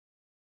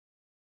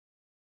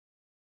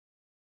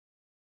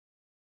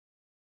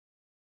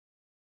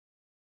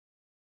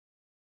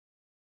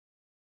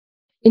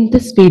In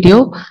this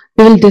video,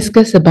 we will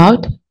discuss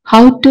about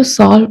how to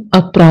solve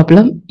a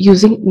problem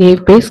using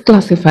naive-Bayes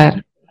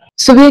classifier.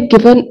 So we are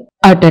given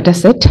a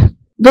dataset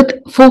with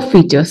 4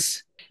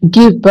 features: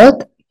 give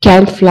birth,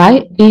 can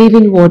fly, live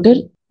in water,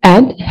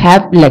 and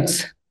have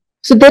legs.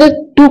 So there are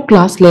 2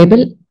 class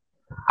labels.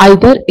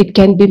 Either it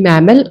can be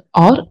mammal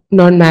or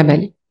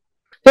non-mammal.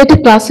 We have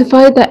to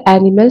classify the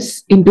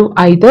animals into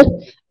either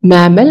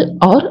mammal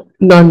or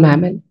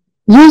non-mammal.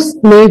 Use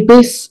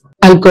naive-Bayes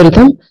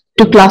algorithm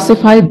to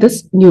classify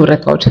this new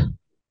record.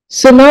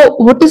 So now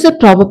what is the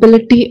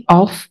probability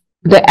of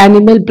the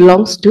animal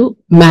belongs to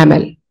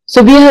mammal?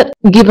 So we are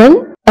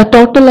given a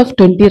total of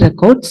 20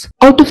 records.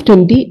 Out of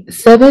 20,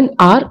 7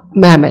 are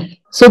mammal.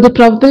 So the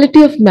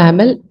probability of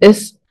mammal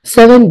is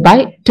 7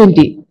 by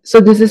 20.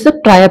 So this is a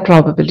prior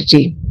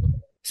probability.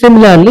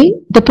 Similarly,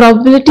 the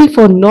probability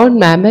for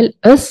non-mammal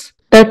is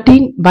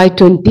 13 by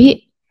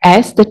 20,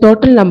 as the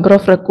total number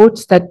of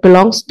records that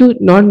belongs to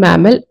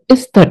non-mammal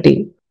is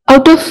 13.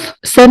 Out of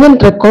 7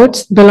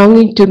 records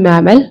belonging to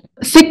mammal,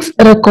 6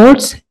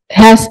 records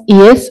has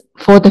yes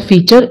for the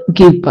feature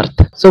give birth.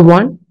 So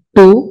 1,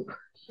 2,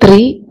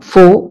 3,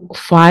 4,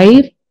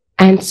 5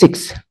 and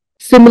 6.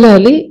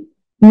 Similarly,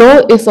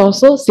 no is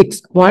also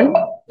 6. 1,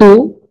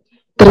 2,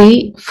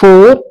 3,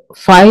 4,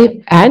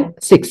 5 and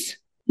 6.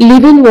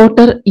 Live in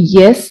water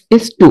yes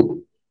is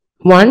 2.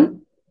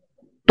 1,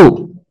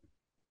 2.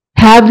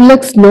 Have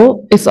legs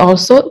no is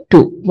also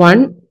 2.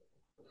 1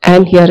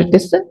 and here it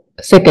is the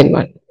second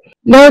one.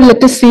 Now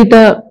let us see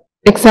the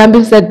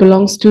examples that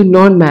belongs to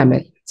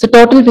non-mammal. So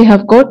total we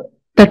have got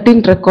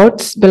 13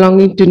 records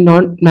belonging to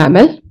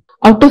non-mammal.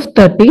 Out of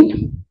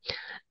 13,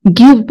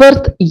 give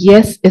birth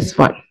yes is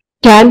 1.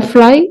 Can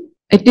fly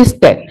it is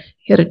 10.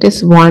 Here it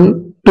is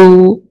 1,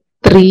 2,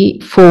 3,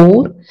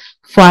 4,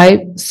 5,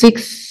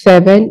 6,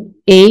 7,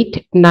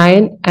 8,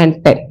 9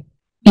 and 10.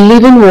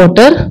 Live in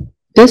water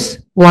is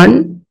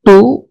 1,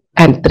 2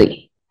 and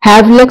 3.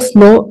 Have legs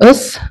no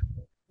is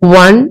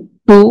 1,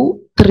 2,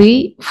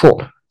 3,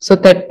 4. So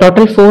that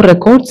total 4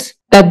 records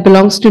that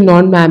belongs to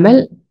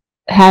non-mammal.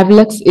 Have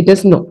legs it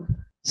is no.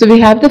 So we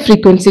have the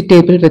frequency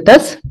table with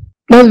us.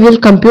 Now we will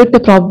compute the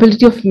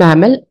probability of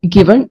mammal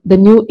given the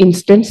new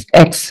instance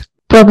x.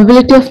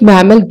 Probability of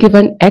mammal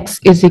given x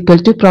is equal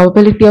to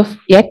probability of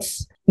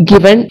x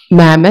given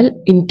mammal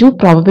into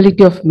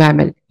probability of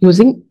mammal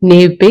using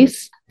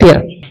naive-Bayes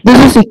theorem. This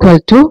is equal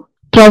to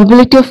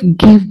probability of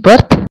give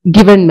birth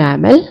given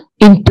mammal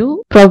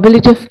into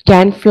probability of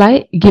can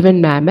fly given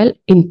mammal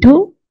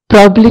into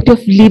probability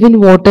of live in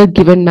water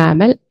given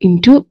mammal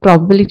into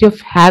probability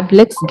of have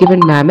legs given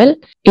mammal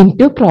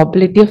into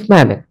probability of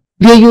mammal.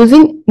 We are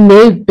using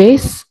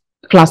naive-Bayes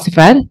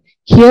classifier.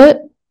 Here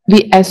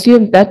we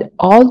assume that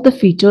all the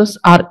features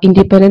are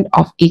independent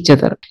of each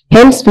other.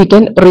 Hence we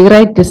can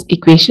rewrite this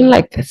equation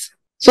like this.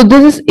 So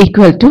this is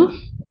equal to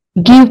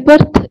give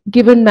birth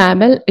given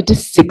mammal it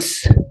is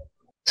 6.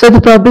 So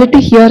the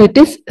probability here it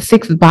is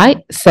 6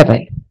 by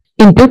 7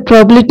 into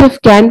probability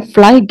of can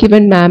fly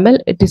given mammal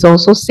it is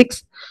also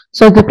 6.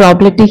 So the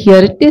probability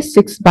here it is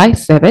 6 by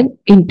 7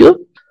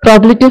 into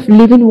probability of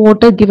live in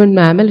water given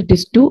mammal it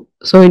is 2.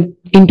 So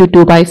into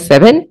 2 by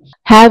 7.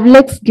 Have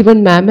legs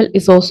given mammal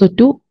is also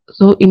 2.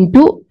 So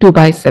into 2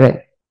 by 7.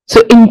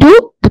 So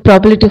into the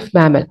probability of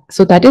mammal.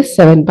 So that is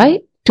 7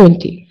 by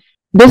 20.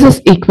 This is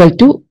equal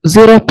to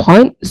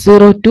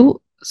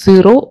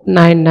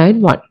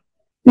 0.020991.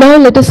 Now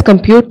let us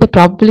compute the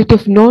probability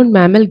of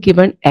non-mammal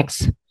given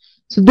x.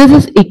 So this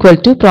is equal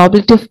to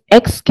probability of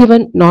x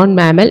given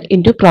non-mammal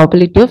into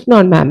probability of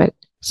non-mammal.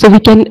 So we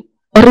can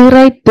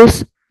rewrite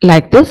this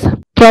like this.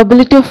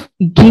 Probability of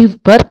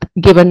give birth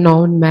given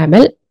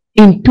non-mammal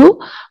into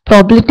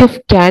probability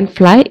of can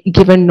fly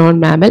given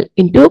non-mammal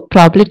into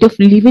probability of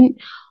live in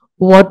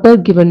water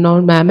given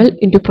non-mammal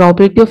into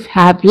probability of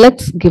have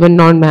legs given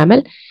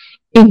non-mammal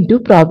into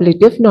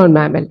probability of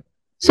non-mammal.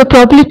 So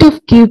probability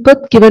of give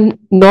birth given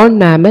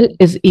non-mammal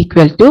is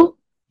equal to,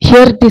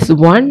 here it is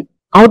 1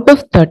 out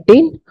of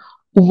 13,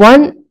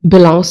 1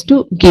 belongs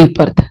to give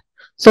birth.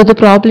 So the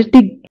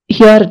probability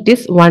here it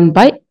is 1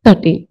 by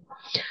 13.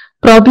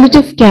 Probability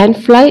of can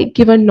fly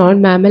given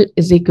non-mammal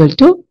is equal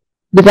to,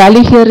 the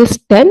value here is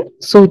 10,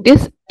 so it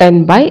is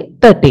 10 by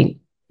 13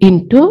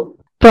 into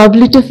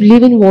probability of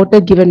live in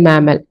water given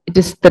mammal. It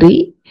is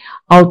 3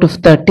 out of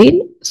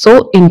 13,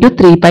 so into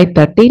 3 by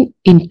 13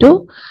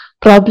 into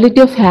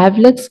probability of have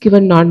legs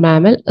given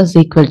non-mammal is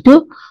equal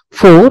to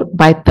 4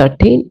 by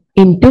 13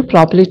 into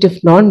probability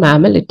of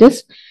non-mammal it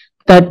is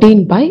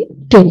 13 by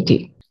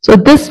 20. So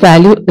this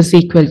value is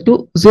equal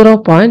to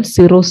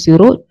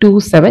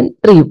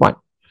 0.002731.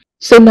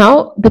 So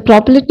now the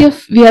probability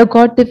of, we have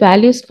got the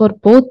values for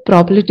both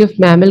probability of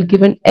mammal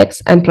given x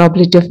and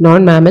probability of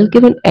non-mammal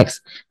given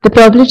x. The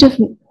probability of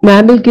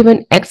mammal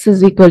given x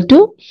is equal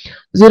to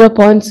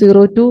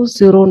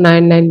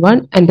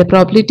 0.020991 and the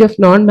probability of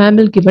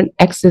non-mammal given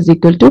x is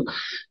equal to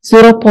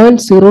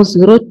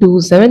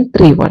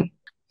 0.002731.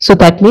 So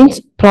that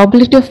means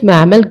probability of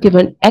mammal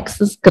given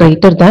x is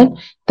greater than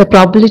the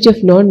probability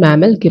of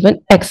non-mammal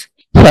given x.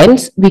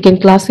 Hence, we can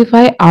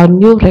classify our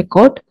new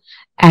record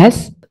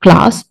as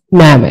class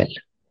mammal.